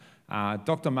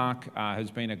Dr. Mark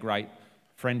has been a great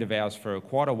friend of ours for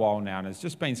quite a while now, and has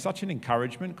just been such an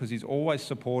encouragement because he's always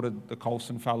supported the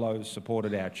Colson Fellows,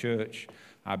 supported our church,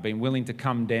 been willing to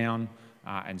come down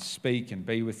and speak and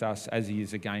be with us as he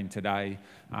is again today.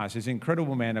 So he's an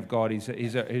incredible man of God. He's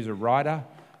a writer,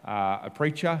 a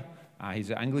preacher. He's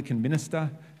an Anglican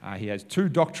minister. He has 2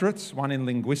 doctorates, one in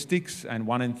linguistics and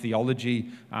one in theology,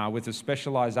 with a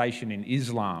specialisation in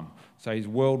Islam. So he's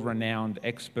world-renowned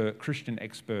expert, Christian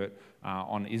expert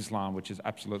on Islam, which is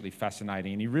absolutely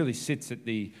fascinating. And he really sits at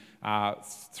the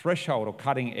threshold or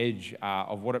cutting edge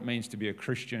of what it means to be a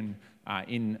Christian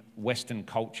in Western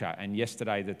culture. And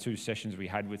yesterday, the 2 sessions we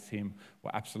had with him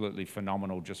were absolutely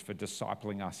phenomenal just for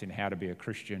discipling us in how to be a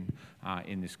Christian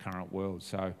in this current world.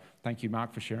 So thank you,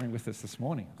 Mark, for sharing with us this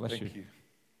morning. Bless you. Thank you.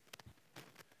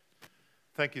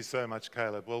 Thank you so much,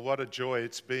 Caleb. Well, what a joy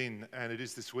it's been, and it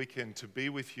is this weekend, to be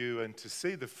with you and to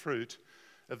see the fruit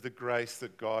of the grace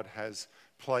that God has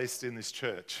placed in this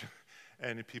church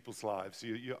and in people's lives.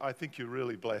 I think you're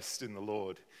really blessed in the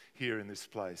Lord here in this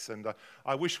place. And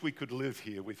I wish we could live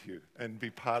here with you and be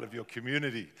part of your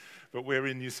community, but we're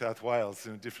in New South Wales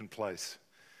in a different place.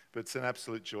 But it's an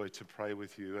absolute joy to pray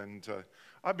with you. And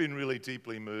I've been really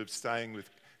deeply moved staying with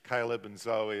Caleb and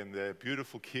Zoe and their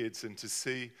beautiful kids, and to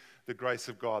see the grace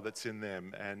of God that's in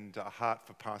them, and a heart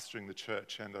for pastoring the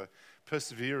church, and a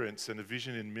perseverance and a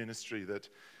vision in ministry that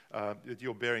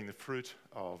you're bearing the fruit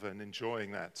of and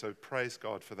enjoying that. So praise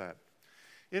God for that.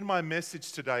 In my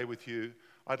message today with you,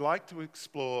 I'd like to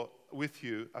explore with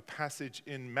you a passage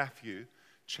in Matthew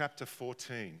chapter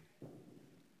 14.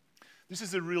 This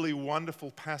is a really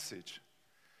wonderful passage,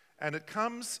 and it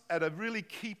comes at a really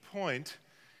key point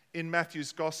in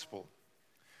Matthew's gospel.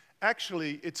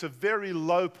 Actually, it's a very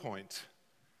low point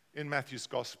in Matthew's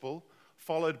gospel,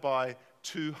 followed by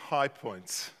 2 high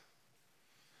points.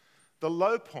 The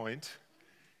low point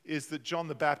is that John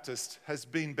the Baptist has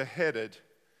been beheaded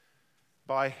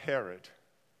by Herod.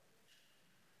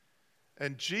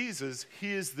 And Jesus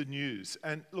hears the news.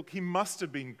 And look, he must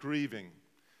have been grieving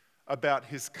about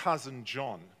his cousin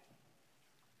John,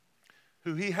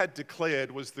 who he had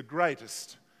declared was the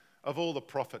greatest of all the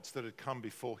prophets that had come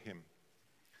before him.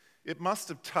 It must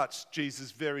have touched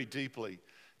Jesus very deeply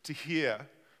to hear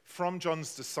from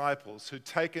John's disciples who'd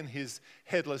taken his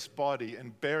headless body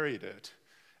and buried it,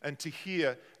 and to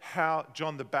hear how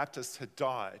John the Baptist had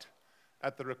died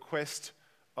at the request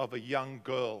of a young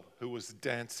girl who was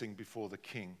dancing before the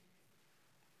king.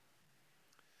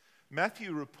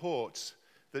 Matthew reports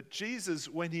that Jesus,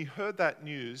 when he heard that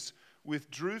news,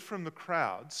 withdrew from the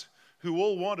crowds who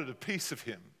all wanted a piece of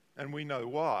him, and we know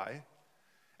why,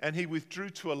 and he withdrew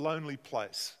to a lonely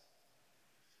place,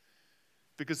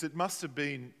 because it must have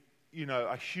been,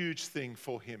 a huge thing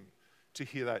for him to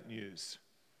hear that news.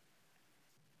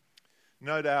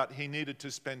 No doubt he needed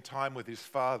to spend time with his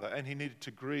father, and he needed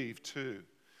to grieve too,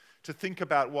 to think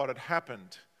about what had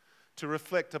happened, to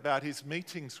reflect about his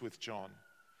meetings with John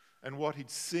and what he'd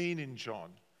seen in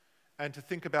John, and to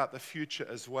think about the future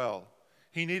as well.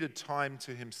 He needed time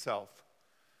to himself.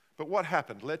 But what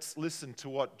happened? Let's listen to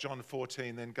what John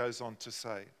 14 then goes on to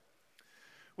say.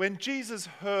 When Jesus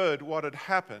heard what had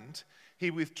happened,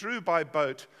 he withdrew by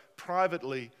boat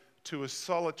privately to a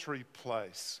solitary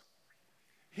place.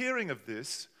 Hearing of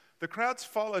this, the crowds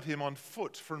followed him on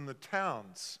foot from the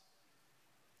towns.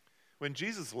 When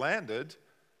Jesus landed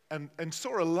and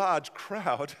saw a large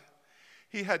crowd,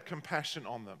 he had compassion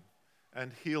on them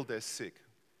and healed their sick.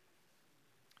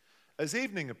 As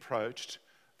evening approached,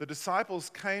 the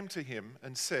disciples came to him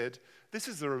and said, "This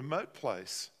is a remote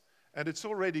place, and it's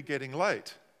already getting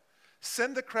late.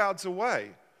 Send the crowds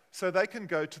away so they can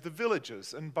go to the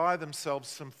villages and buy themselves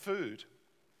some food."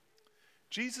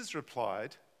 Jesus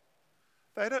replied,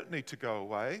 "They don't need to go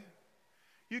away.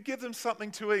 You give them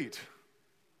something to eat."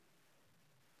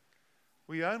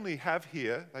 "We only have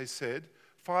here," they said,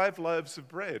 5 loaves of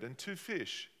bread and 2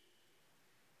 fish.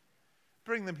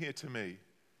 "Bring them here to me,"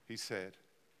 he said.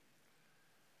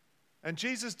 And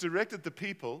Jesus directed the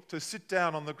people to sit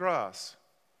down on the grass.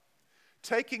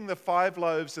 Taking the 5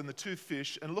 loaves and the 2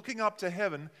 fish and looking up to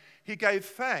heaven, he gave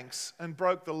thanks and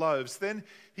broke the loaves. Then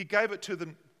he gave it to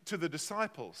the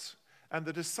disciples, and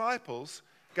the disciples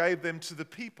gave them to the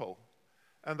people,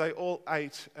 and they all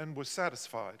ate and were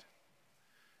satisfied.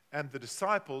 And the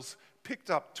disciples picked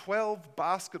up 12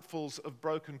 basketfuls of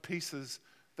broken pieces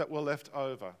that were left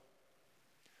over.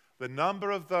 The number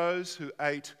of those who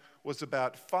ate was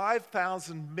about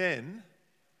 5,000 men,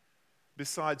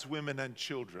 besides women and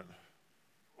children.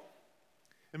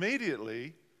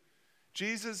 Immediately,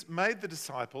 Jesus made the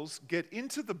disciples get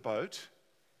into the boat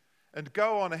and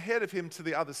go on ahead of him to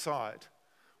the other side,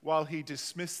 while he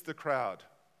dismissed the crowd.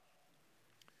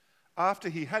 After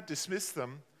he had dismissed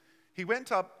them, he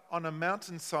went up on a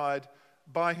mountainside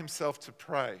by himself to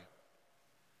pray.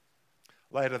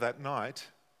 Later that night,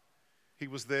 he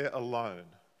was there alone.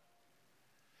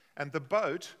 And the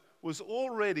boat was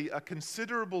already a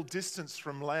considerable distance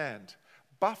from land,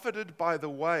 buffeted by the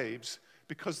waves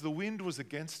because the wind was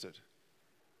against it.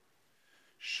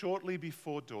 Shortly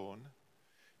before dawn,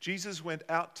 Jesus went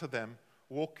out to them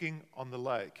walking on the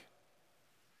lake.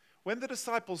 When the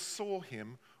disciples saw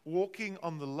him walking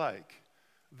on the lake,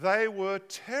 they were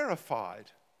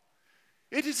terrified.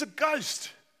 "It is a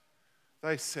ghost,"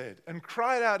 they said, and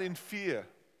cried out in fear.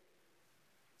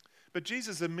 But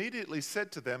Jesus immediately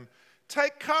said to them,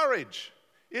 "Take courage,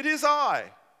 it is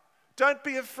I. Don't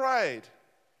be afraid."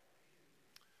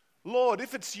 "Lord,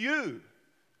 if it's you,"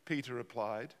 Peter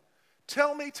replied,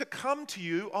 "tell me to come to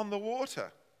you on the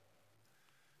water."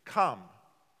 "Come,"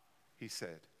 he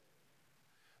said.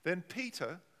 Then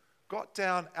Peter got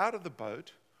down out of the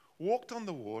boat, walked on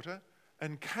the water,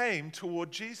 and came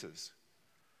toward Jesus.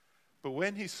 But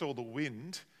when he saw the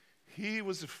wind, he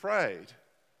was afraid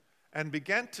and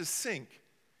began to sink.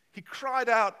 He cried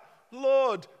out,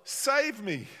 "Lord, save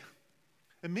me."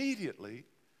 Immediately,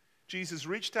 Jesus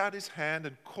reached out his hand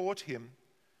and caught him.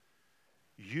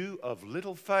 "You of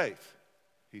little faith,"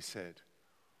 he said,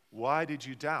 "why did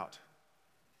you doubt?"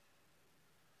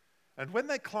 And when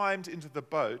they climbed into the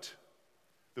boat,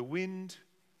 the wind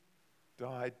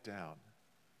died down.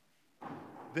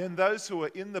 Then those who were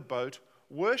in the boat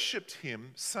worshipped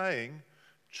him, saying,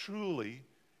 "Truly,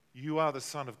 you are the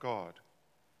Son of God."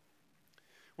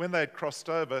 When they had crossed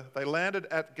over, they landed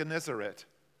at Gennesaret.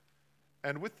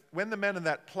 And when the men in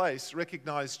that place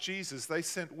recognized Jesus, they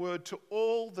sent word to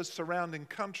all the surrounding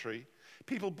country.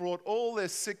 People brought all their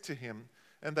sick to him,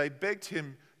 and they begged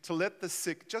him to let the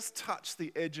sick just touch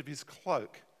the edge of his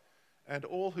cloak, and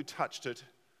all who touched it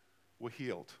were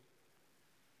healed.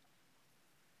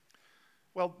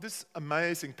 Well, this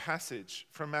amazing passage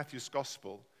from Matthew's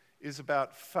Gospel is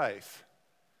about faith.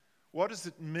 What does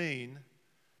it mean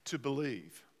to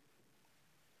believe?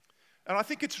 And I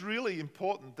think it's really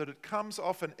important that it comes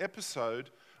off an episode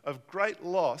of great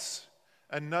loss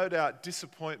and no doubt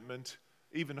disappointment,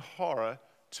 even horror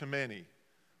to many.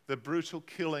 The brutal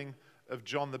killing of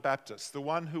John the Baptist, the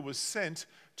one who was sent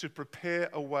to prepare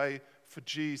a way for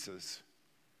Jesus.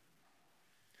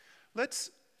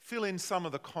 Let's fill in some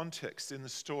of the context in the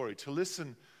story to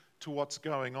listen to what's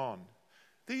going on.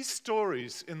 These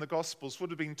stories in the Gospels would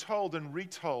have been told and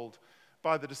retold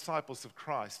by the disciples of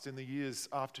Christ in the years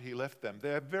after he left them.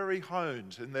 They're very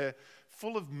honed and they're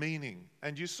full of meaning,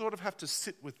 and you sort of have to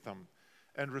sit with them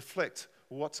and reflect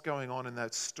what's going on in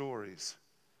those stories.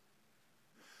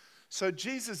 So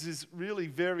Jesus is really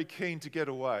very keen to get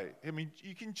away. I mean,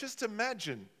 you can just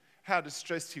imagine how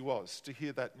distressed he was to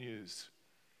hear that news.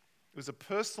 It was a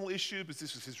personal issue because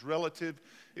this was his relative.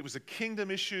 It was a kingdom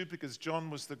issue because John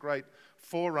was the great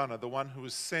forerunner, the one who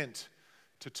was sent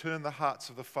to turn the hearts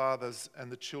of the fathers and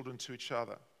the children to each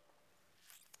other.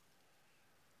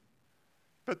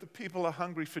 But the people are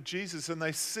hungry for Jesus, and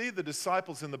they see the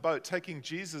disciples in the boat taking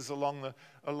Jesus along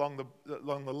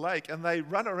the lake, and they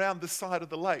run around the side of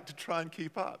the lake to try and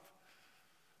keep up.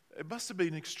 It must have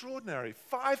been extraordinary.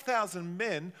 5,000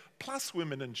 men plus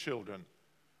women and children.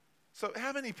 So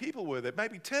how many people were there?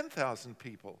 Maybe 10,000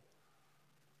 people.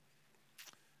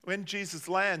 When Jesus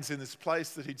lands in this place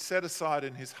that he'd set aside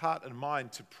in his heart and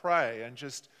mind to pray and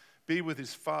just be with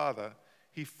his Father,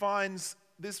 he finds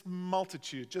this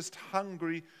multitude just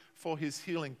hungry for his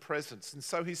healing presence. And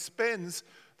so he spends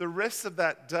the rest of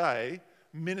that day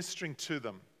ministering to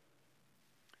them.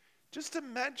 Just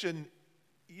imagine,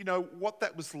 what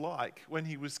that was like when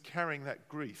he was carrying that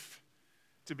grief,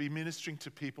 to be ministering to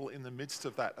people in the midst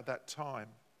of that at that time.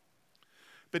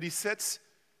 But he sets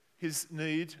his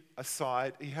need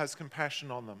aside. He has compassion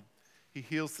on them. He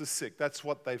heals the sick. That's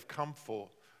what they've come for.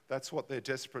 That's what they're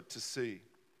desperate to see.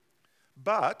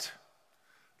 But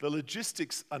the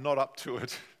logistics are not up to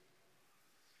it.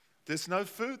 There's no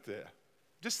food there.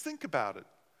 Just think about it.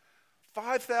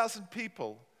 5,000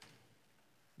 people,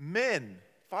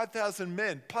 5,000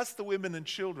 men, plus the women and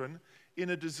children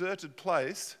in a deserted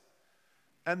place,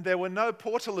 and there were no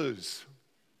portaloos.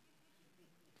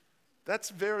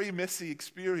 That's a very messy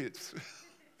experience.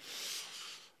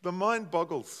 The mind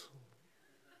boggles.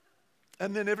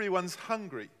 And then everyone's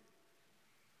hungry.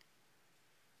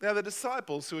 Now, the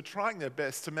disciples, who are trying their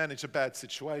best to manage a bad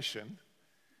situation,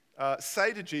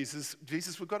 say to Jesus,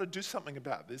 we've got to do something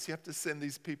about this. You have to send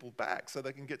these people back so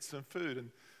they can get some food and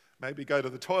maybe go to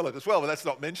the toilet as well. But that's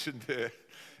not mentioned there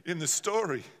in the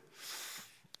story.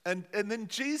 And then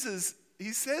Jesus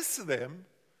he says to them,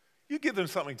 you give them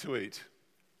something to eat.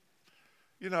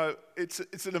 You know,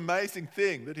 it's an amazing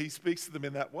thing that he speaks to them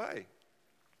in that way.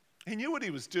 He knew what he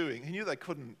was doing. He knew they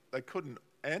couldn't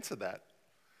answer that.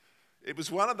 It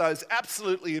was one of those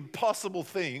absolutely impossible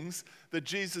things that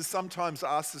Jesus sometimes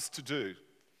asks us to do.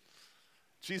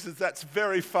 Jesus, that's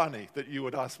very funny that you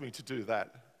would ask me to do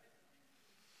that.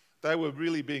 They were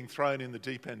really being thrown in the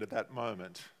deep end at that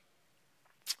moment.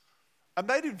 And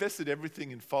they'd invested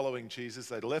everything in following Jesus.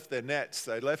 They'd left their nets,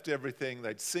 they'd left everything,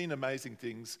 they'd seen amazing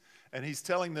things, and he's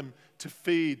telling them to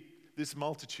feed this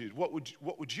multitude. What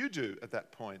would you do at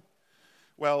that point?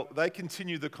 Well, they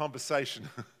continue the conversation,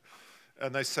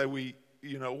 and they say,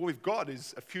 all we've got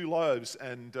is a few loaves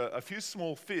and a few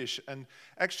small fish. And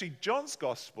actually, John's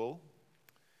gospel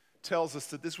tells us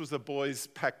that this was a boy's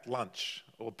packed lunch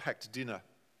or packed dinner.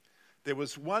 There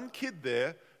was one kid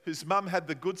there whose mum had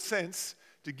the good sense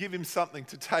to give him something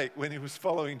to take when he was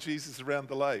following Jesus around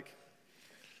the lake.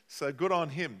 So good on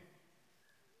him.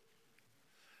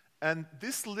 And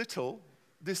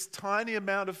this tiny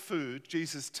amount of food,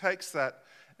 Jesus takes that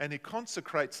and he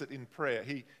consecrates it in prayer.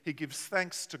 He gives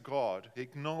thanks to God. He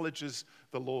acknowledges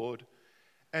the Lord.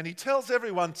 And he tells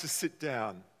everyone to sit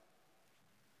down.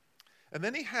 And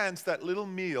then he hands that little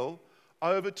meal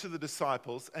over to the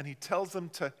disciples and he tells them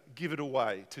to give it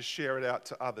away, to share it out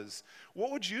to others.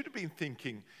 What would you have been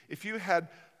thinking if you had,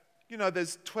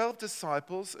 there's 12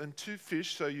 disciples and 2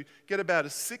 fish, so you get about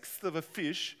 1/6 of a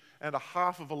fish and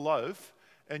 1/2 of a loaf,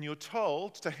 and you're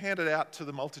told to hand it out to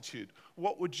the multitude.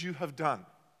 What would you have done?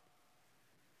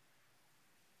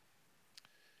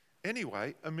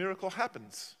 Anyway, a miracle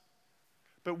happens.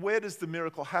 But where does the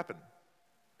miracle happen?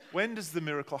 When does the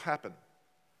miracle happen?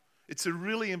 It's a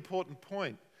really important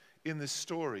point in this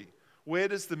story. Where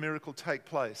does the miracle take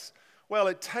place? Well,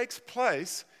 it takes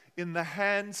place in the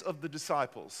hands of the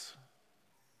disciples.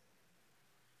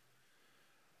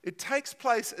 It takes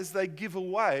place as they give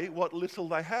away what little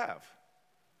they have.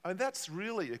 And that's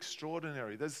really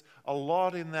extraordinary. There's a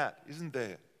lot in that, isn't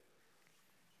there?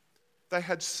 They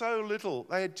had so little.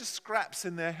 They had just scraps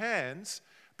in their hands,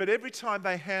 but every time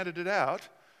they handed it out,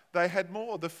 they had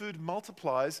more. The food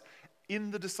multiplies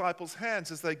in the disciples'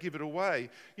 hands as they give it away.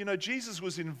 Jesus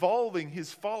was involving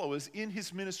his followers in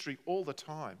his ministry all the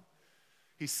time.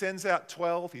 He sends out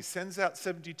 12, he sends out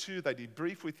 72, they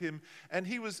debrief with him, and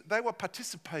they were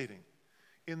participating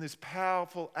in this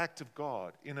powerful act of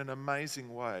God in an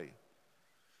amazing way.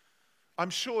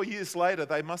 I'm sure years later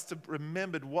they must have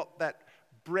remembered what that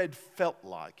bread felt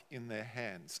like in their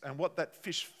hands and what that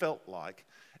fish felt like,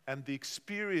 and the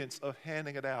experience of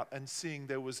handing it out and seeing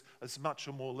there was as much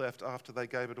or more left after they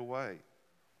gave it away.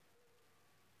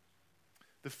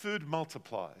 The food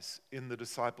multiplies in the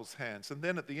disciples' hands. And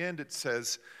then at the end it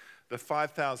says the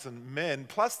 5,000 men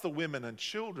plus the women and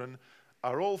children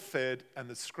are all fed, and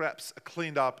the scraps are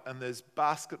cleaned up, and there's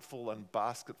basketful and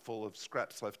basketful of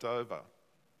scraps left over.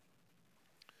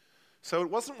 So it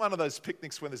wasn't one of those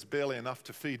picnics when there's barely enough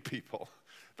to feed people.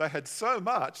 They had so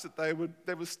much that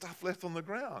there was stuff left on the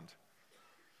ground.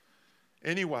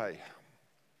 Anyway,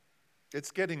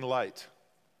 it's getting late,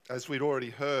 as we'd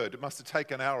already heard. It must have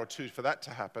taken an hour or two for that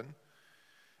to happen.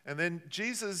 And then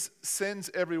Jesus sends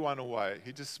everyone away.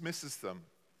 He dismisses them.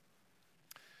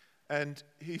 And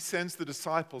he sends the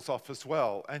disciples off as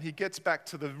well. And he gets back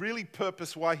to the really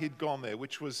purpose why he'd gone there,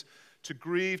 which was to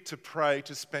grieve, to pray,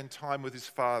 to spend time with his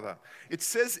Father. It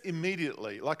says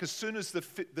immediately, like as soon as the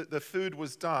food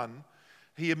was done,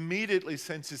 he immediately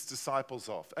sends his disciples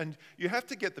off. And you have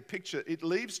to get the picture. It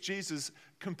leaves Jesus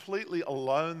completely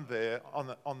alone there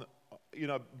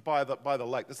by the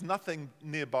lake. There's nothing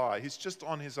nearby. He's just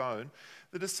on his own.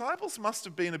 The disciples must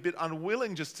have been a bit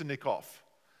unwilling just to nick off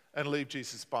and leave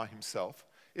Jesus by himself.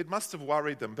 It must have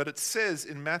worried them. But it says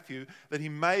in Matthew that he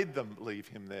made them leave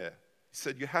him there. He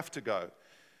said, you have to go.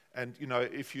 And,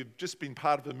 if you've just been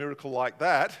part of a miracle like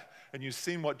that and you've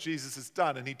seen what Jesus has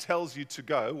done and he tells you to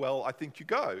go, well, I think you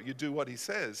go. You do what he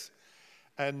says.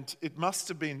 And it must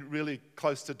have been really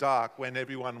close to dark when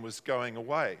everyone was going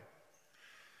away.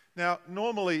 Now,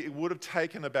 normally it would have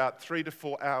taken about 3 to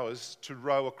 4 hours to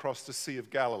row across the Sea of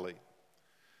Galilee.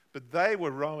 But they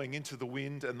were rowing into the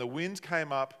wind, and the wind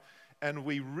came up, and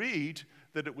we read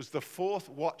that it was the 4th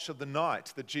watch of the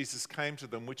night that Jesus came to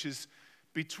them, which is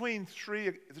between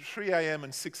 3 a.m.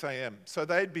 and 6 a.m. So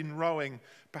they'd been rowing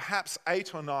perhaps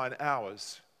 8 or 9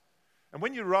 hours. And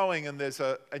when you're rowing and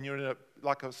you're in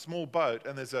a small boat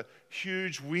and there's a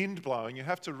huge wind blowing, you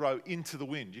have to row into the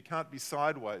wind. You can't be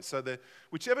sideways. So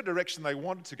whichever direction they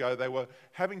wanted to go, they were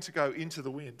having to go into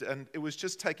the wind. And it was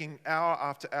just taking hour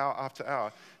after hour after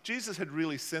hour. Jesus had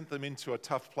really sent them into a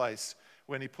tough place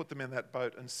when he put them in that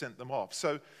boat and sent them off.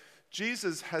 So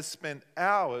Jesus has spent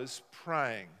hours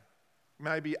praying,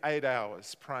 maybe 8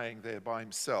 hours praying there by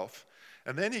himself.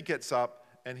 And then he gets up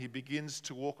and he begins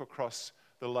to walk across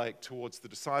the lake towards the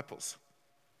disciples.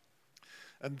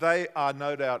 And they are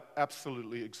no doubt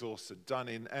absolutely exhausted, done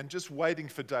in, and just waiting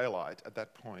for daylight at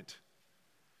that point.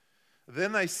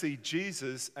 Then they see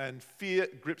Jesus and fear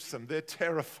grips them. They're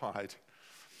terrified.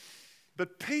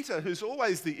 But Peter, who's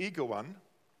always the eager one,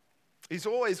 he's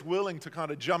always willing to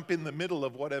kind of jump in the middle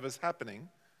of whatever's happening.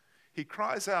 He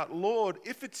cries out, "Lord,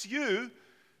 if it's you,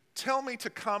 tell me to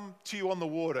come to you on the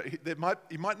water." It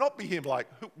might not be him, like,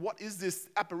 what is this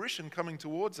apparition coming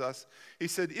towards us? He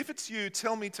said, "If it's you,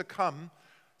 tell me to come.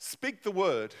 Speak the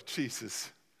word,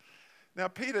 Jesus." Now,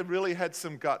 Peter really had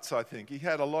some guts, I think. He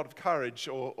had a lot of courage,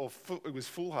 or it was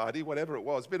foolhardy, whatever it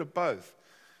was, a bit of both.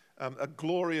 A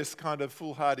glorious kind of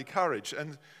foolhardy courage.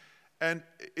 And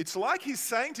it's like he's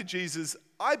saying to Jesus,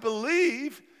 "I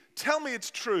believe, tell me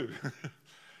it's true."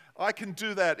 I can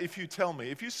do that if you tell me.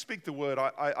 If you speak the word,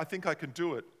 I think I can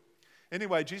do it.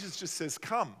 Anyway, Jesus just says,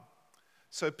 "Come."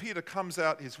 So Peter comes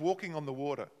out, he's walking on the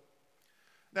water.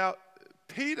 Now,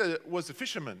 Peter was a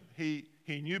fisherman. He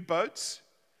knew boats.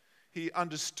 He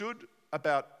understood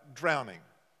about drowning.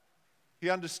 He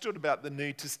understood about the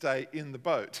need to stay in the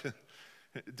boat.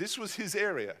 This was his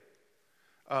area.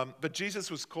 But Jesus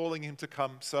was calling him to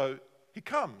come, so he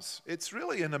comes. It's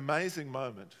really an amazing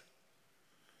moment.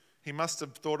 He must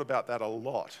have thought about that a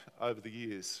lot over the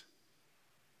years.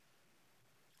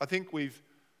 I think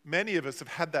many of us have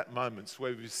had that moments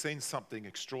where we've seen something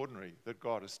extraordinary that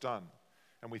God has done,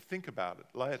 and we think about it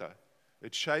later.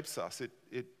 It shapes us.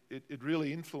 It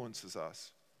really influences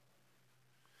us.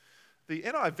 The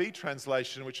NIV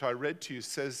translation, which I read to you,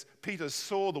 says Peter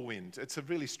saw the wind. It's a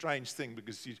really strange thing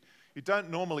because you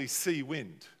don't normally see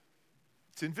wind.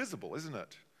 It's invisible, isn't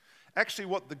it? Actually,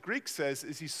 what the Greek says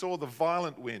is he saw the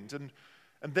violent wind, and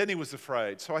then he was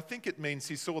afraid. So I think it means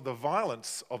he saw the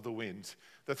violence of the wind,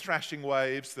 the thrashing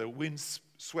waves, the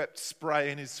wind-swept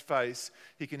spray in his face.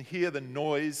 He can hear the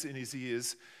noise in his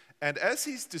ears. And as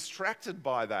he's distracted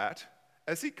by that,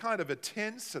 as he kind of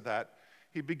attends to that,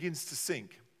 he begins to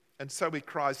sink. And so he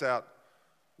cries out,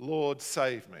 "Lord,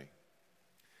 save me."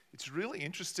 It's really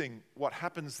interesting what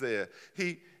happens there.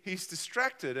 He's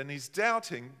distracted and he's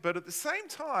doubting, but at the same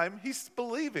time, he's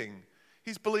believing.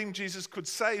 He's believing Jesus could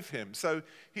save him. So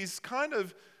he's kind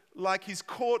of like he's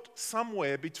caught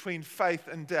somewhere between faith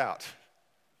and doubt.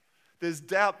 There's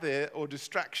doubt there or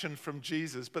distraction from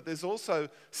Jesus, but there's also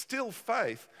still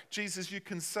faith. "Jesus, you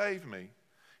can save me."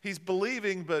 He's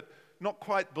believing, but not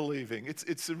quite believing.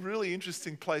 It's a really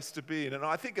interesting place to be in, and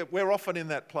I think we're often in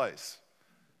that place.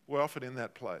 We're often in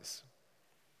that place.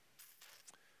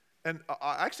 And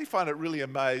I actually find it really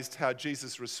amazed how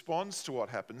Jesus responds to what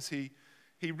happens. He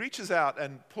reaches out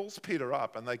and pulls Peter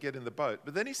up, and they get in the boat.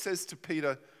 But then he says to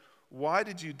Peter, "Why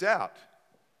did you doubt?"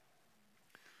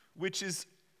 Which is,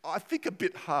 I think, a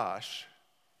bit harsh.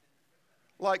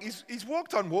 Like, he's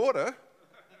walked on water.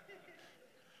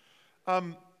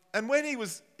 And when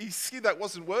he see that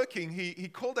wasn't working, he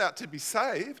called out to be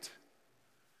saved.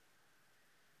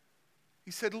 He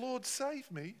said, "Lord,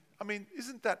 save me." I mean,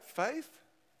 isn't that faith?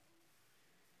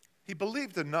 He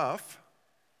believed enough.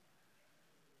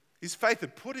 His faith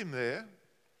had put him there.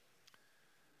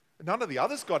 None of the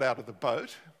others got out of the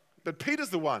boat, but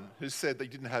Peter's the one who said they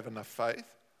didn't have enough faith.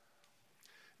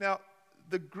 Now,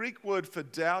 the Greek word for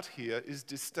doubt here is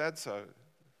distadzo.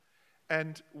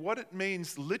 And what it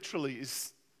means literally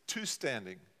is two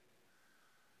standing.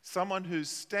 Someone who's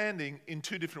standing in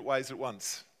two different ways at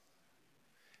once.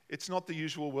 It's not the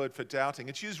usual word for doubting.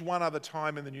 It's used one other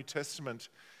time in the New Testament.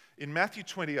 In Matthew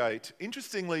 28,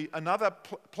 interestingly, another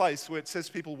place where it says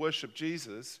people worship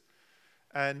Jesus,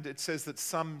 and it says that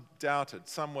some doubted,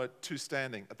 some were two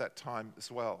standing at that time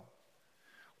as well.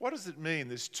 What does it mean,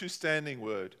 this two standing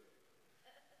word?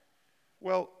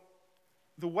 Well,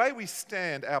 the way we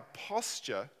stand, our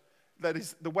posture, that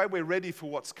is the way we're ready for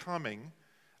what's coming,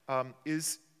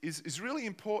 is really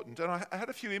important. And I had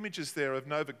a few images there of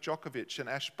Novak Djokovic and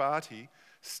Ash Barty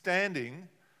standing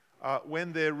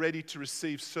when they're ready to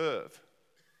receive serve.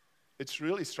 It's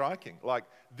really striking. Like,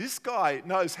 this guy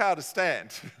knows how to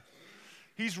stand.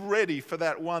 He's ready for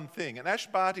that one thing. And Ash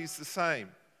Barty's the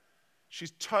same.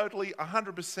 She's totally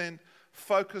 100%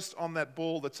 focused on that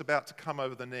ball that's about to come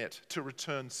over the net to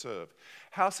return serve.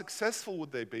 How successful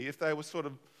would they be if they were sort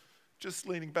of just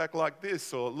leaning back like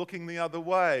this, or looking the other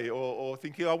way, or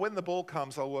thinking, "Oh, when the ball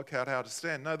comes, I'll work out how to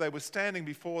stand"? No, they were standing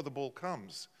before the ball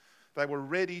comes. They were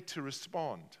ready to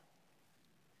respond.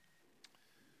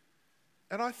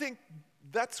 And I think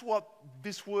that's what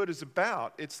this word is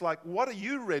about. It's like, what are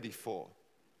you ready for?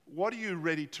 What are you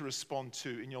ready to respond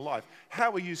to in your life?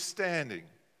 How are you standing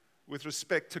with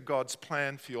respect to God's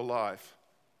plan for your life?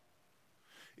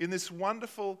 In this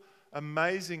wonderful,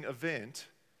 amazing event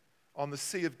on the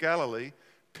Sea of Galilee,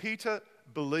 Peter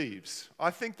believes.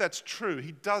 I think that's true.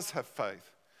 He does have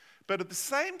faith. But at the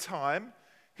same time,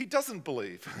 he doesn't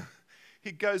believe.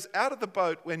 He goes out of the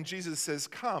boat when Jesus says,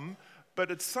 come,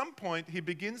 but at some point he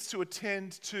begins to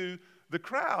attend to the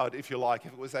crowd, if you like,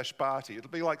 if it was Ashbati. It'll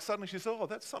be like suddenly she says, oh,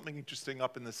 that's something interesting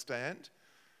up in the stand.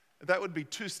 That would be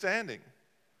two standing.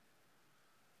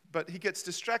 But he gets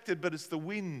distracted, but it's the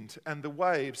wind and the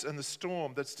waves and the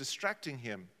storm that's distracting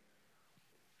him.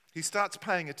 He starts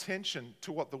paying attention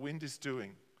to what the wind is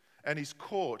doing, and he's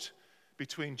caught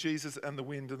between Jesus and the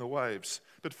wind and the waves.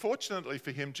 But fortunately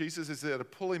for him, Jesus is there to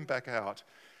pull him back out.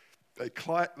 They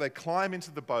climb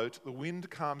into the boat, the wind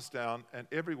calms down, and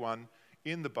everyone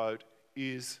in the boat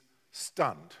is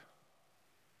stunned.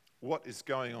 What is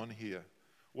going on here?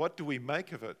 What do we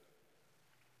make of it?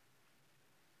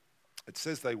 It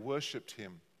says they worshipped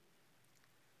him.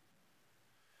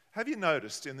 Have you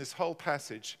noticed in this whole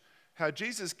passage how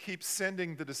Jesus keeps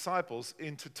sending the disciples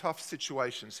into tough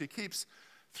situations? He keeps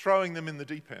throwing them in the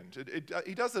deep end.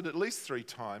 He does it at least 3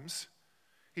 times.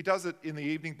 He does it in the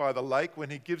evening by the lake when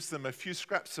he gives them a few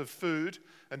scraps of food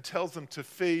and tells them to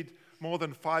feed more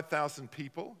than 5,000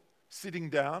 people, sitting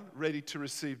down, ready to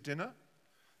receive dinner.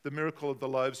 The miracle of the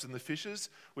loaves and the fishes,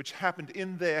 which happened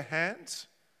in their hands.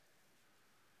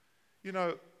 You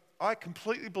know, I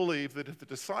completely believe that if the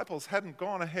disciples hadn't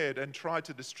gone ahead and tried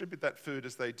to distribute that food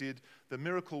as they did, the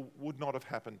miracle would not have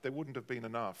happened. There wouldn't have been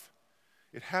enough.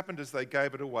 It happened as they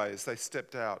gave it away, as they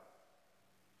stepped out.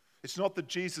 It's not that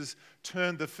Jesus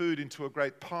turned the food into a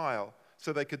great pile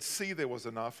so they could see there was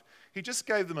enough. He just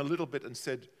gave them a little bit and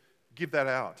said, give that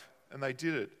out. And they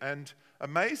did it. And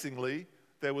amazingly,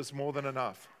 there was more than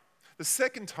enough. The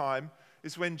second time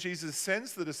is when Jesus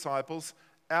sends the disciples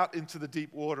out into the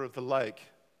deep water of the lake.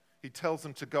 He tells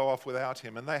them to go off without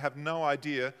him, and they have no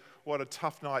idea what a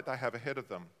tough night they have ahead of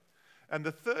them. And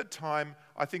the third time,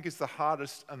 I think, is the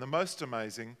hardest and the most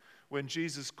amazing, when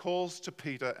Jesus calls to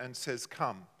Peter and says,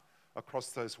 come, across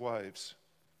those waves.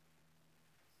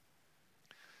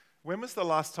 When was the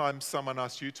last time someone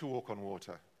asked you to walk on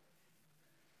water?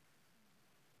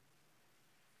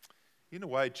 In a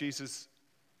way, Jesus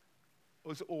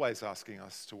was always asking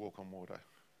us to walk on water,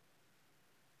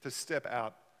 to step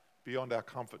out beyond our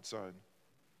comfort zone.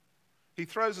 He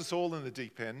throws us all in the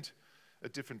deep end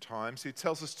at different times. He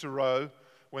tells us to row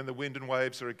when the wind and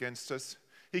waves are against us.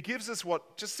 He gives us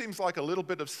what just seems like a little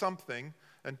bit of something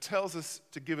and tells us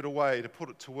to give it away, to put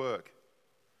it to work.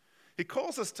 He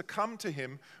calls us to come to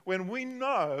him when we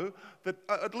know that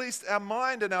at least our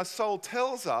mind and our soul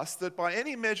tells us that by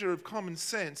any measure of common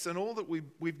sense and all that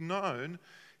we've known,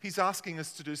 he's asking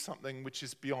us to do something which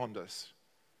is beyond us.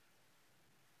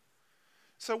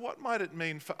 So what might it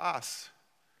mean for us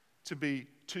to be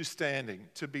two standing,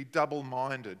 to be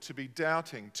double-minded, to be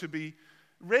doubting, to be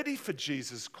ready for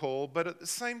Jesus' call, but at the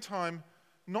same time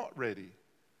not ready?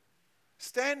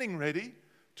 Standing ready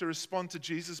to respond to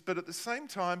Jesus, but at the same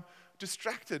time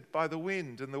distracted by the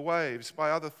wind and the waves,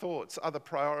 by other thoughts, other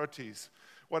priorities,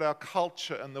 what our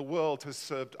culture and the world has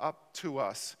served up to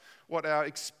us, what our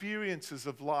experiences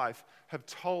of life have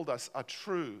told us are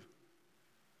true.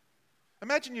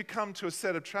 Imagine you come to a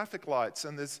set of traffic lights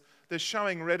and they're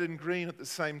showing red and green at the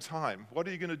same time. What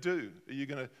are you going to do? Are you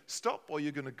going to stop or are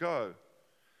you going to go?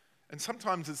 And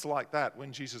sometimes it's like that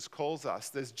when Jesus calls us.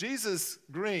 There's Jesus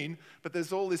green, but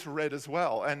there's all this red as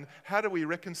well. And how do we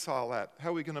reconcile that?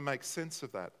 How are we going to make sense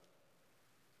of that?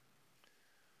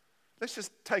 Let's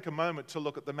just take a moment to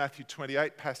look at the Matthew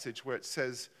 28 passage where it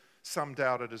says, some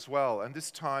doubted as well. And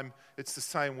this time it's the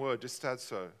same word,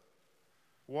 distazo.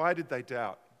 Why did they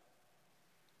doubt?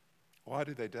 Why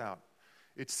did they doubt?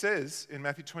 It says in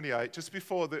Matthew 28, just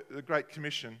before the Great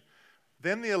Commission,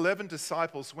 then the 11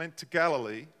 disciples went to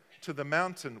Galilee, to the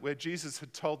mountain where Jesus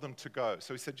had told them to go.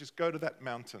 So he said, just go to that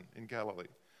mountain in Galilee.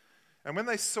 And when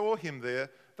they saw him there,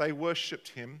 they worshipped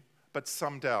him, but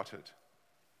some doubted.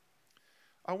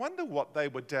 I wonder what they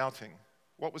were doubting,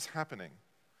 what was happening.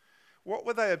 What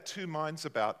were they of two minds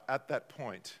about at that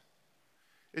point?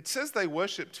 It says they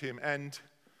worshipped him, and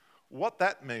what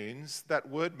that means, that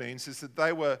word means, is that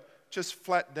they were just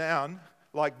flat down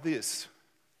like this.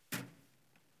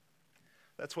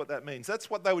 That's what that means. That's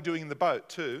what they were doing in the boat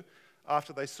too,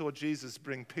 after they saw Jesus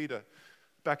bring Peter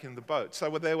back in the boat.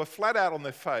 So they were flat out on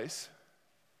their face,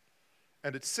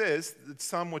 and it says that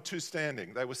some were two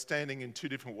standing. They were standing in two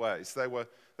different ways. They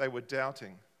were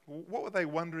doubting. What were they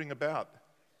wondering about?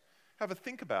 Have a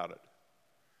think about it.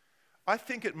 I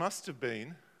think it must have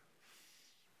been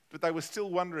that they were still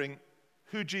wondering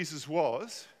who Jesus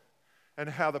was and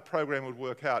how the program would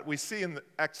work out. We see in the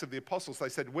Acts of the Apostles, they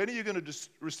said, when are you going to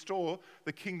restore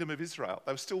the kingdom of Israel?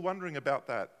 They were still wondering about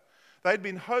that. They'd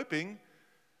been hoping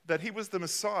that he was the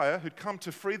Messiah who'd come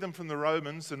to free them from the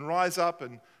Romans and rise up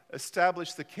and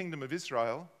establish the kingdom of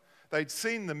Israel. They'd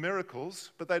seen the miracles,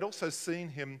 but they'd also seen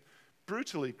him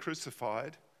brutally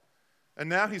crucified. And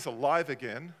now he's alive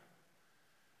again.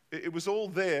 It was all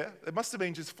there. It must have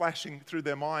been just flashing through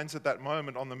their minds at that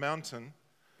moment on the mountain.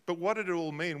 But what did it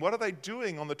all mean? What are they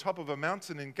doing on the top of a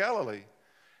mountain in Galilee?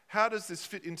 How does this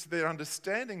fit into their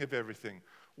understanding of everything?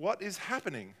 What is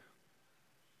happening?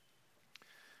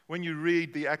 When you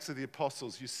read the Acts of the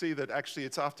Apostles, you see that actually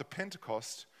it's after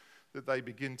Pentecost that they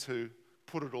begin to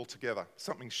put it all together.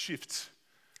 Something shifts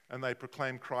and they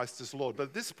proclaim Christ as Lord. But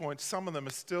at this point, some of them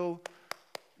are still,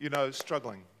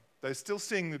 struggling. They're still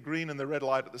seeing the green and the red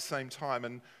light at the same time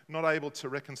and not able to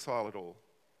reconcile it all.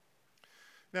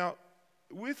 Now,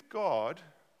 with God,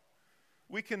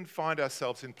 we can find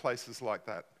ourselves in places like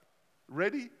that.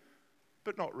 Ready,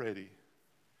 but not ready.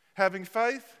 Having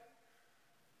faith,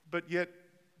 but yet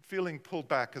feeling pulled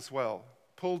back as well.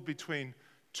 Pulled between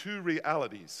two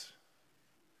realities.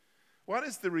 One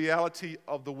is the reality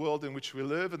of the world in which we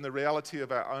live and the reality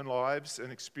of our own lives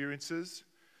and experiences.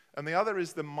 And the other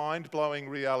is the mind-blowing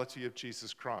reality of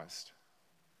Jesus Christ.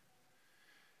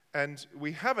 And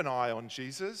we have an eye on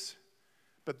Jesus,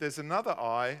 but there's another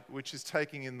eye which is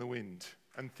taking in the wind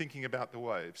and thinking about the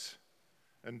waves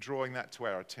and drawing that to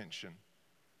our attention.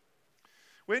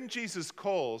 When Jesus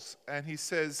calls and he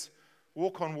says,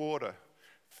 walk on water,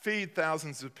 feed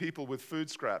thousands of people with food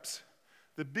scraps,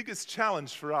 the biggest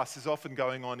challenge for us is often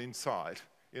going on inside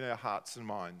in our hearts and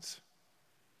minds.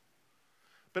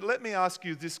 But let me ask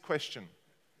you this question.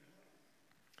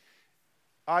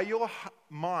 Are your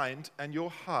mind and your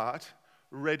heart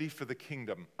ready for the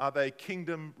kingdom? Are they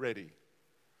kingdom ready?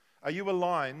 Are you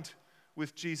aligned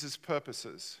with Jesus'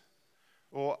 purposes?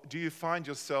 Or do you find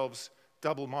yourselves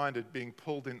double-minded, being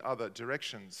pulled in other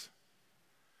directions?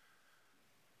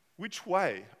 Which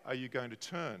way are you going to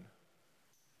turn?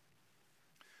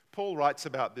 Paul writes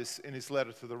about this in his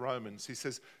letter to the Romans. He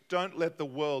says, don't let the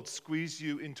world squeeze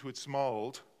you into its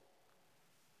mold.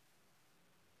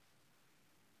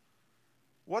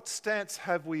 What stance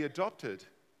have we adopted?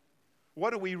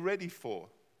 What are we ready for?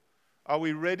 Are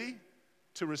we ready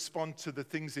to respond to the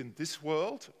things in this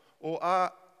world? Or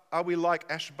are we like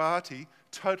Ashbati,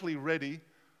 totally ready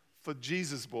for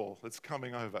Jesus' ball that's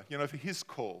coming over, for his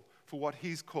call, for what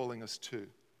he's calling us to?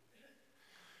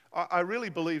 I really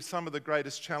believe some of the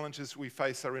greatest challenges we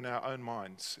face are in our own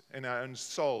minds, in our own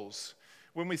souls.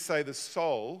 When we say the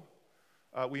soul,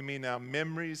 we mean our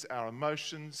memories, our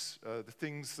emotions, the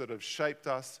things that have shaped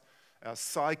us, our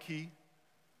psyche.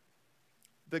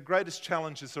 The greatest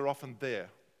challenges are often there.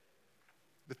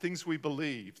 The things we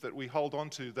believe, that we hold on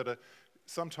to, that are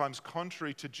sometimes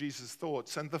contrary to Jesus'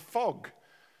 thoughts, and the fog,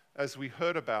 as we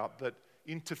heard about, that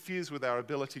interferes with our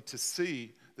ability to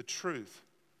see the truth.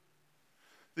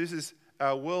 This is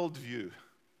our worldview,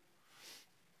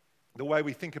 the way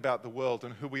we think about the world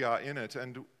and who we are in it.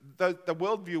 And the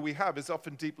worldview we have is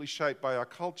often deeply shaped by our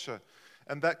culture,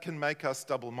 and that can make us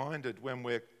double-minded when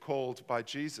we're called by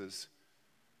Jesus.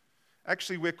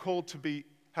 Actually, we're called to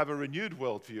have a renewed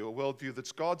worldview, a worldview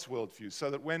that's God's worldview,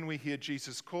 so that when we hear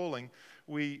Jesus calling,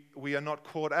 we are not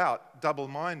caught out,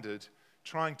 double-minded,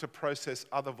 trying to process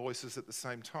other voices at the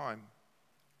same time.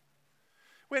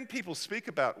 When people speak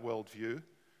about worldview,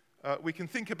 we can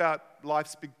think about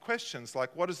life's big questions, like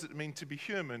what does it mean to be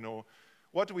human, or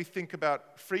what do we think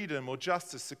about freedom or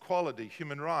justice, equality,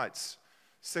 human rights,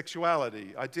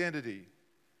 sexuality, identity.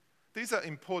 These are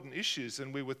important issues,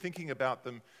 and we were thinking about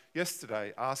them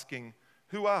yesterday, asking,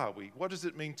 who are we? What does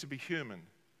it mean to be human?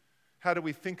 How do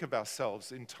we think of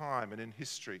ourselves in time and in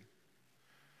history?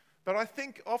 But I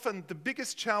think often the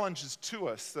biggest challenges to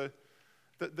us,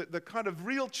 the kind of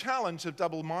real challenge of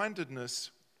double-mindedness,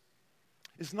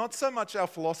 is not so much our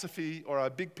philosophy or our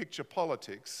big picture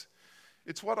politics.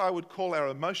 It's what I would call our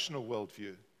emotional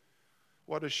worldview,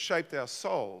 what has shaped our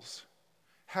souls,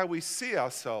 how we see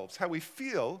ourselves, how we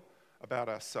feel about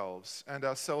ourselves and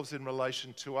ourselves in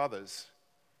relation to others.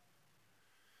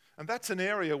 And that's an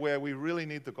area where we really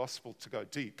need the gospel to go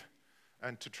deep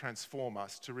and to transform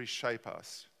us, to reshape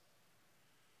us.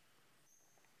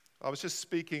 I was just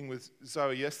speaking with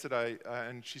Zoe yesterday,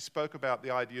 and she spoke about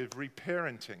the idea of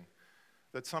reparenting,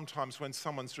 that sometimes when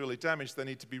someone's really damaged, they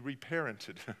need to be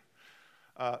reparented,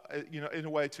 in a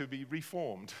way to be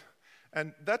reformed.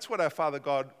 And that's what our Father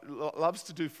God loves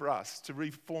to do for us, to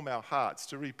reform our hearts,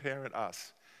 to reparent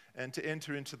us, and to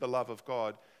enter into the love of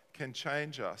God can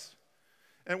change us.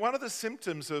 And one of the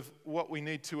symptoms of what we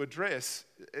need to address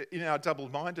in our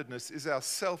double-mindedness is our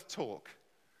self-talk,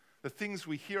 the things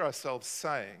we hear ourselves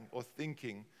saying or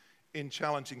thinking in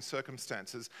challenging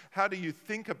circumstances. How do you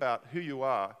think about who you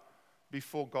are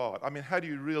before God? I mean, how do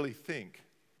you really think?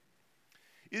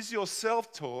 Is your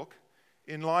self-talk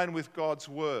in line with God's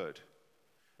word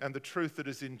and the truth that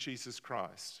is in Jesus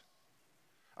Christ?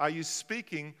 Are you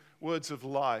speaking words of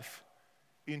life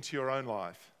into your own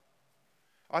life?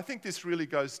 I think this really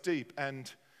goes deep, and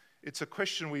it's a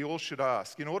question we all should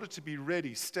ask. In order to be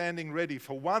ready, standing ready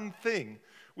for one thing,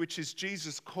 which is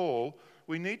Jesus' call,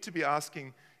 we need to be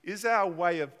asking, is our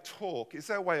way of talk, is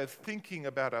our way of thinking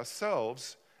about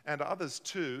ourselves and others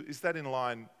too, is that in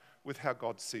line with how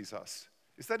God sees us?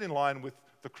 Is that in line with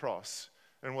the cross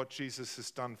and what Jesus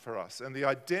has done for us and the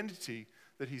identity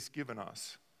that he's given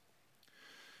us?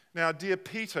 Now, dear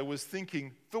Peter was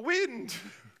thinking, the wind,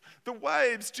 the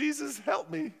waves, Jesus, help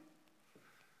me.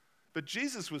 But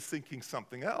Jesus was thinking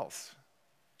something else.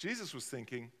 Jesus was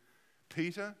thinking,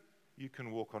 Peter, you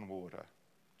can walk on water.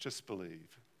 Just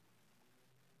believe.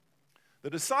 The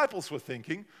disciples were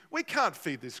thinking, we can't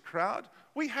feed this crowd.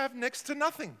 We have next to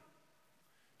nothing.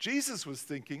 Jesus was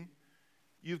thinking,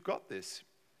 you've got this.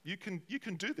 You can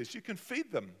do this. You can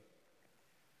feed them.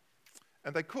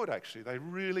 And they could actually. They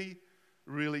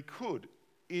really could,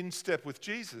 in step with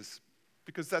Jesus,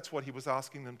 because that's what he was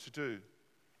asking them to do.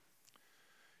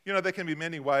 You know, there can be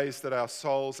many ways that our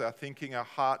souls, our thinking, our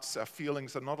hearts, our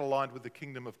feelings are not aligned with the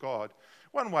kingdom of God.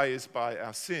 One way is by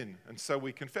our sin, and so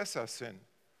we confess our sin.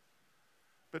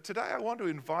 But today I want to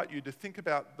invite you to think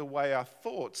about the way our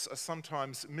thoughts are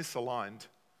sometimes misaligned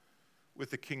with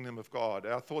the kingdom of God.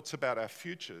 Our thoughts about our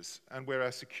futures and where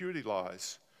our security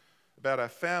lies, about our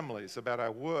families, about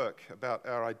our work, about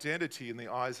our identity in the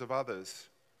eyes of others.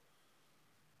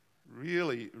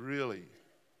 Really,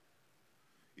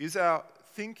 is our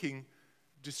thinking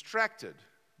distracted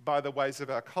by the ways of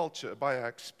our culture, by our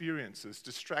experiences,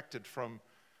 distracted from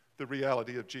the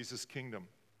reality of Jesus' kingdom?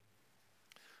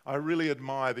 I really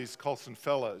admire these Colson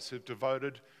Fellows who've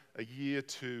devoted a year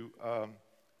to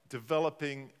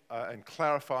developing and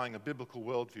clarifying a biblical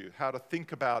worldview, how to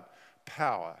think about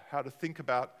power, how to think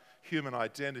about human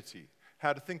identity,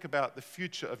 how to think about the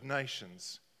future of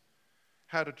nations,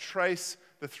 how to trace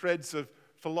the threads of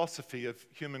philosophy of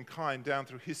humankind down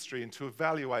through history and to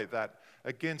evaluate that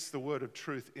against the word of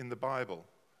truth in the Bible.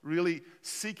 Really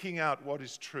seeking out what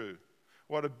is true.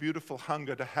 What a beautiful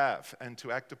hunger to have and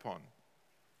to act upon.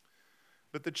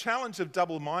 But the challenge of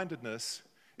double-mindedness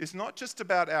is not just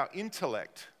about our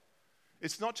intellect.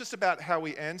 It's not just about how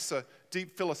we answer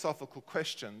deep philosophical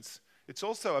questions. It's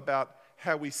also about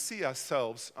how we see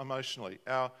ourselves emotionally,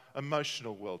 our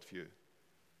emotional worldview.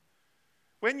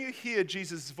 When you hear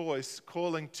Jesus' voice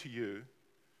calling to you,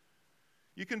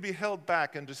 you can be held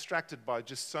back and distracted by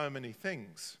just so many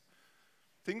things.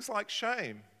 Things like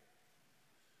shame,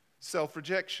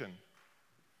 self-rejection,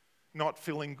 not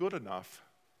feeling good enough,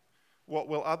 what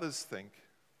will others think,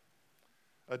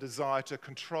 a desire to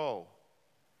control,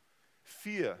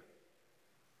 fear,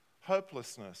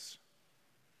 hopelessness.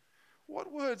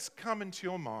 What words come into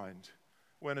your mind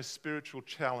when a spiritual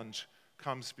challenge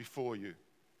comes before you?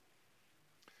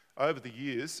 Over the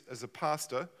years, as a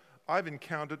pastor, I've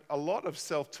encountered a lot of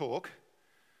self-talk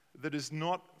that is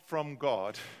not from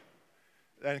God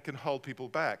and can hold people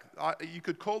back. You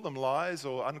could call them lies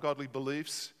or ungodly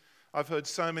beliefs. I've heard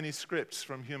so many scripts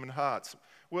from human hearts.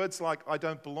 Words like, I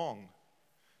don't belong.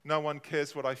 No one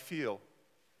cares what I feel.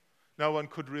 No one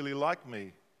could really like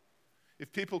me.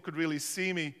 If people could really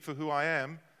see me for who I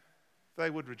am, they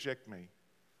would reject me.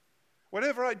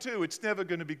 Whatever I do, it's never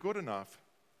going to be good enough.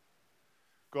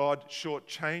 God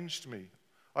shortchanged me.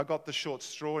 I got the short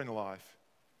straw in life.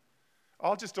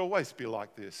 I'll just always be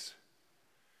like this.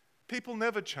 People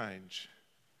never change.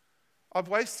 I've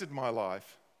wasted my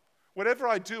life. Whatever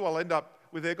I do, I'll end up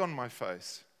with egg on my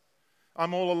face.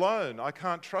 I'm all alone. I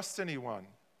can't trust anyone.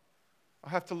 I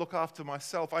have to look after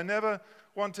myself. I never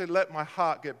want to let my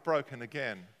heart get broken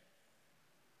again.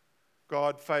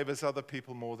 God favors other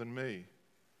people more than me.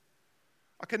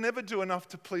 I can never do enough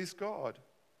to please God.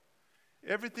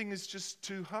 Everything is just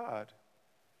too hard.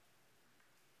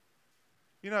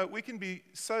 You know, we can be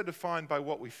so defined by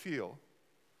what we feel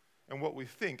and what we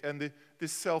think, and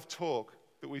this self-talk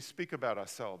that we speak about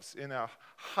ourselves in our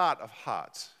heart of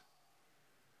hearts.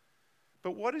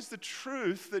 But what is the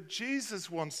truth that Jesus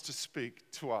wants to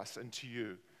speak to us and to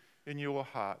you in your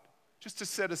heart? Just to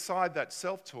set aside that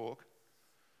self-talk,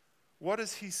 What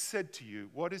has he said to you?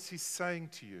 What is he saying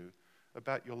to you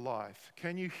about your life?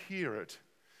 Can you hear it?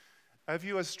 Have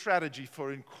you a strategy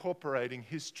for incorporating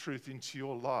his truth into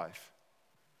your life?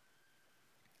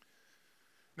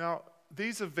 Now,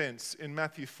 these events in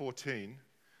Matthew 14,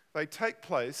 they take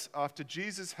place after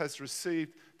Jesus has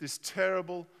received this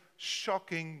terrible,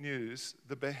 shocking news,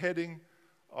 the beheading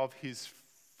of his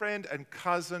friend and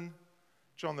cousin,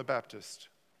 John the Baptist,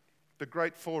 the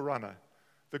great forerunner,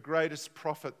 the greatest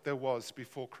prophet there was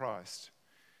before Christ.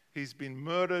 He's been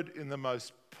murdered in the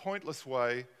most pointless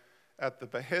way at the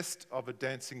behest of a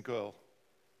dancing girl.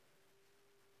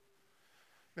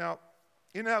 Now,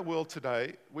 in our world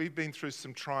today, we've been through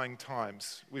some trying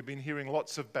times. We've been hearing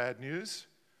lots of bad news.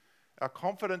 Our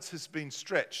confidence has been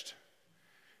stretched.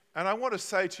 And I want to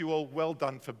say to you all, well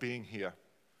done for being here.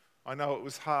 I know it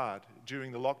was hard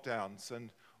during the lockdowns and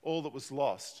all that was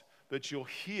lost, but you're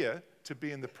here to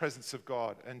be in the presence of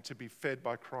God and to be fed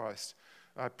by Christ.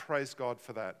 I praise God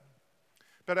for that.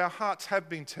 But our hearts have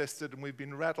been tested and we've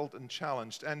been rattled and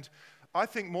challenged. And I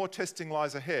think more testing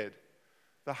lies ahead.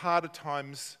 The harder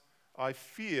times, I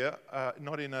fear,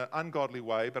 not in an ungodly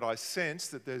way, but I sense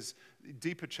that there's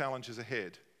deeper challenges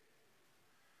ahead.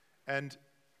 And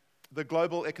the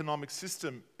global economic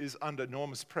system is under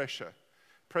enormous pressure.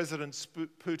 President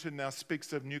Putin now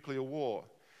speaks of nuclear war.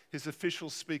 His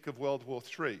officials speak of World War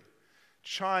III.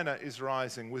 China is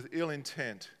rising with ill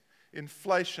intent.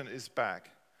 Inflation is back.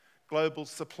 Global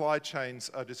supply chains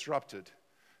are disrupted.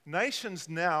 Nations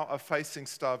now are facing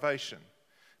starvation.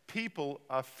 People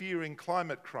are fearing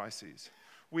climate crises.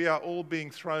 We are all being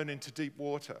thrown into deep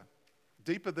water,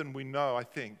 deeper than we know, I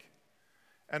think.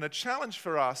 And a challenge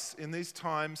for us in these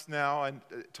times now and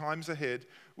times ahead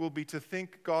will be to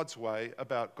think God's way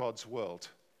about God's world,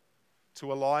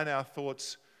 to align our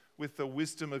thoughts with the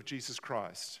wisdom of Jesus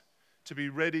Christ, to be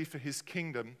ready for his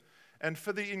kingdom and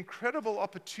for the incredible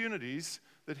opportunities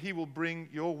that he will bring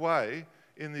your way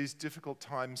in these difficult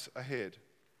times ahead.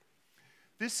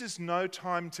 This is no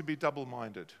time to be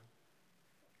double-minded.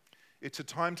 It's a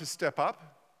time to step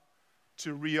up,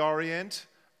 to reorient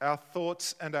our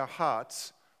thoughts and our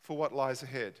hearts for what lies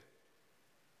ahead.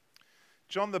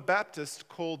 John the Baptist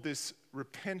called this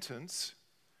repentance,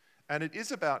 and it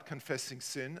is about confessing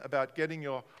sin, about getting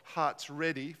your hearts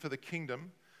ready for the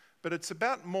kingdom, but it's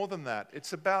about more than that.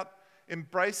 It's about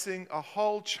embracing a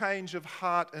whole change of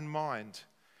heart and mind.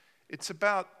 It's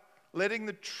about letting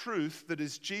the truth that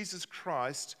is Jesus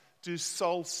Christ do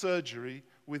soul surgery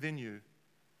within you.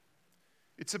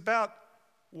 It's about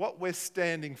what we're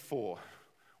standing for,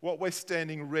 what we're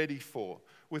standing ready for,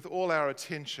 with all our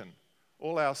attention,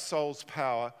 all our soul's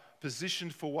power,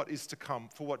 positioned for what is to come,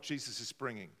 for what Jesus is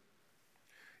bringing.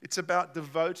 It's about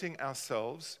devoting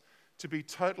ourselves to be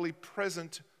totally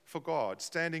present for God,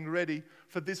 standing ready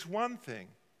for this one thing,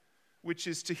 which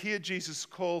is to hear Jesus'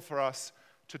 call for us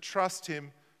to trust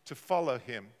him, to follow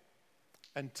him,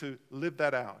 and to live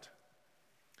that out.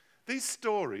 These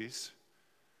stories,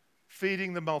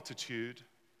 feeding the multitude,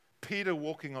 Peter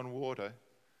walking on water,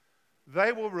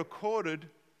 they were recorded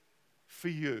for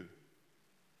you.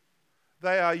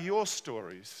 They are your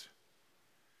stories.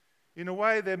 In a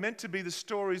way, they're meant to be the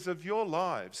stories of your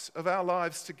lives, of our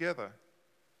lives together.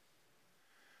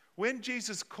 When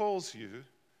Jesus calls you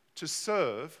to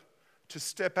serve, to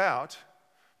step out,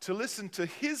 to listen to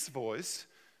his voice,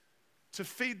 to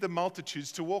feed the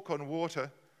multitudes, to walk on water,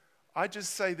 I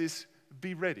just say this,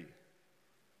 be ready.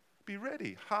 Be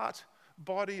ready, heart,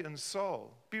 body, and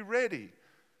soul. Be ready,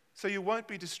 so you won't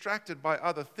be distracted by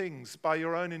other things, by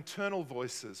your own internal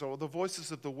voices or the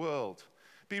voices of the world.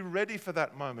 Be ready for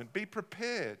that moment. Be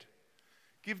prepared.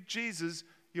 Give Jesus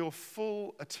your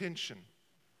full attention.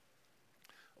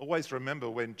 Always remember,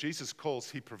 when Jesus calls,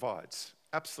 he provides.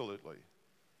 Absolutely.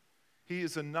 He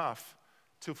is enough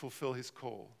to fulfill his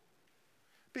call.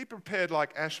 Be prepared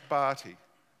like Ash Barty.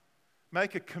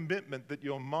 Make a commitment that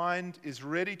your mind is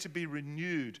ready to be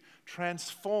renewed,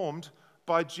 transformed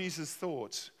by Jesus'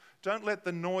 thoughts. Don't let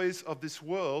the noise of this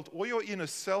world or your inner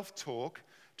self-talk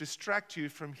distract you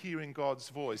from hearing God's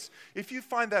voice. If you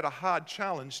find that a hard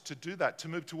challenge to do that, to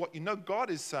move to what you know God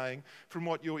is saying from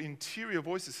what your interior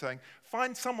voice is saying,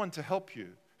 find someone to help you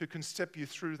who can step you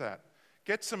through that.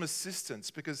 Get some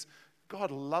assistance, because God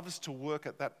loves to work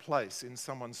at that place in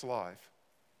someone's life.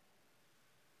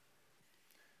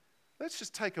 Let's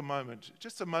just take a moment,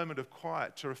 just a moment of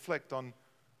quiet, to reflect on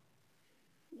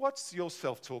what's your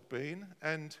self-talk been,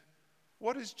 and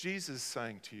what is Jesus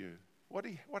saying to you?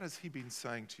 What has he been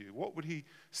saying to you? What would he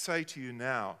say to you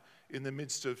now in the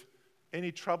midst of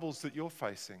any troubles that you're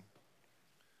facing?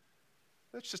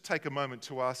 Let's just take a moment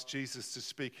to ask Jesus to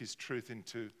speak his truth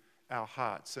into our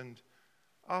hearts. And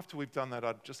after we've done that,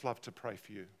 I'd just love to pray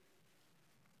for you.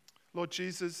 Lord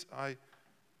Jesus, I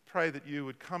pray that you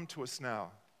would come to us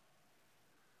now,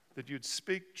 that you'd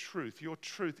speak truth, your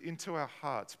truth into our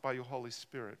hearts by your Holy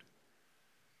Spirit.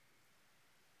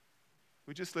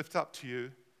 We just lift up to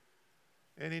you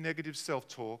any negative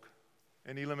self-talk,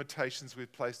 any limitations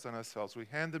we've placed on ourselves. We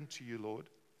hand them to you, Lord,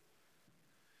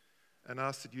 and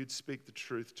ask that you'd speak the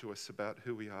truth to us about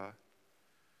who we are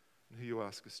and who you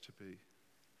ask us to be.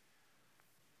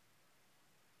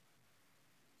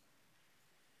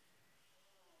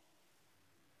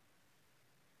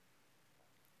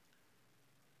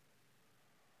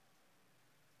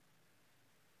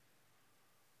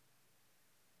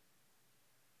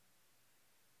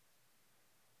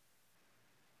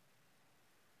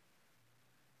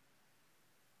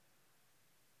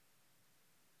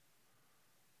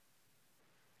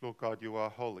 Lord God, you are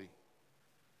holy,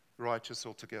 righteous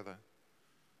altogether.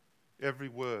 Every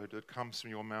word that comes from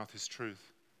your mouth is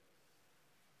truth.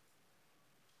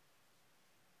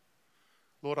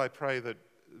 Lord, I pray that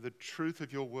the truth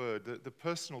of your word, the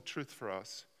personal truth for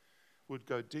us, would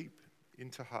go deep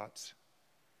into hearts,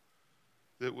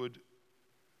 that would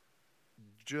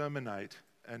germinate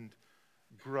and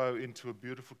grow into a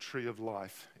beautiful tree of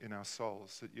life in our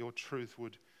souls, that your truth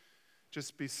would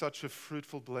just be such a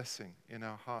fruitful blessing in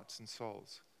our hearts and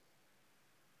souls.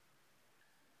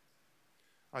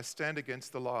 I stand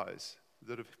against the lies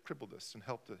that have crippled us and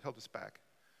held us back.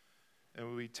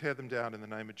 And we tear them down in the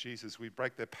name of Jesus. We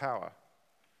break their power.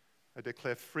 I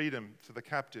declare freedom to the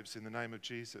captives in the name of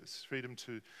Jesus. Freedom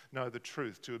to know the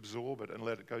truth, to absorb it and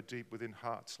let it go deep within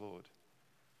hearts, Lord.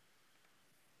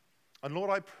 And Lord,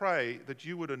 I pray that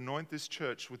you would anoint this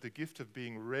church with the gift of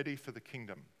being ready for the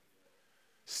kingdom,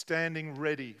 standing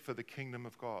ready for the kingdom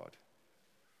of God.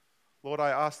 Lord,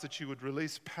 I ask that you would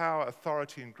release power,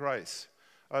 authority, and grace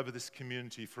over this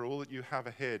community for all that you have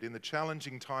ahead, in the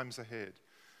challenging times ahead,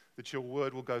 that your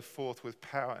word will go forth with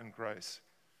power and grace,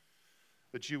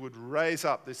 that you would raise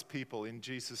up this people in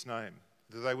Jesus' name,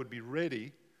 that they would be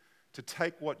ready to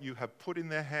take what you have put in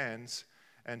their hands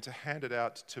and to hand it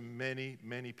out to many,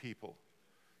 many people,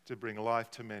 to bring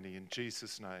life to many. In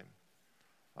Jesus' name,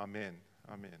 amen.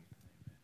 Amen.